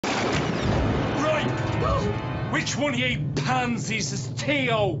Which one of ye pansies is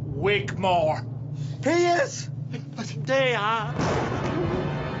Theo Wigmore? He is. They are.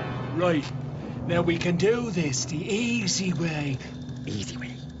 Right. Now we can do this the easy way. Easy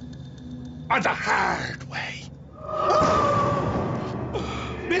way. Or the hard way.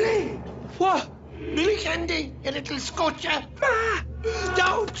 Billy! What? Billy Kennedy, you little scotcher. Ma!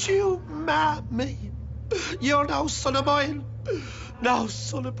 Don't you ma me. You're no son of mine. No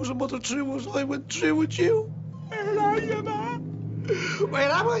son of a mother through as I went through with you. Where are you, ma? Where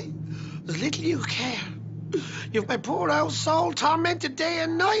am I? As little you care. You've my poor old soul tormented day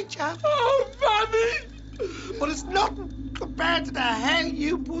and night, yeah. Oh, Mammy! But it's nothing compared to the hell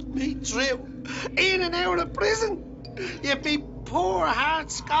you put me through. In and out of prison. You be poor hard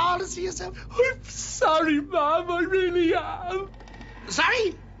scholars to yourself. I'm sorry, Mum, I really am.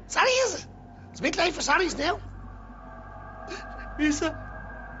 Sorry? Sorry, is it? It's a bit late for sorries now. Is it?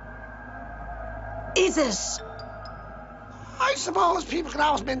 Is it? I suppose people can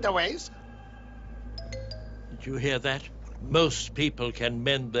always mend their ways. Did you hear that? Most people can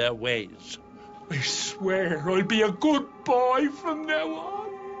mend their ways. I swear I'll be a good boy from now on.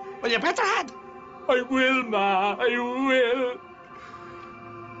 Well, you better had. I will, Ma, I will.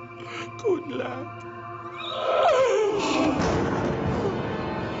 Good lad.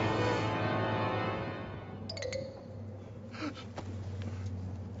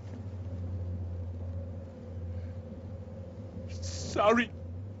 Sorry.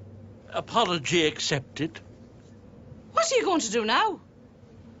 Apology accepted. What are you going to do now?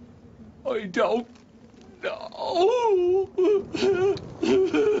 I don't know.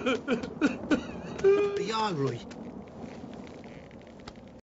 Be all right.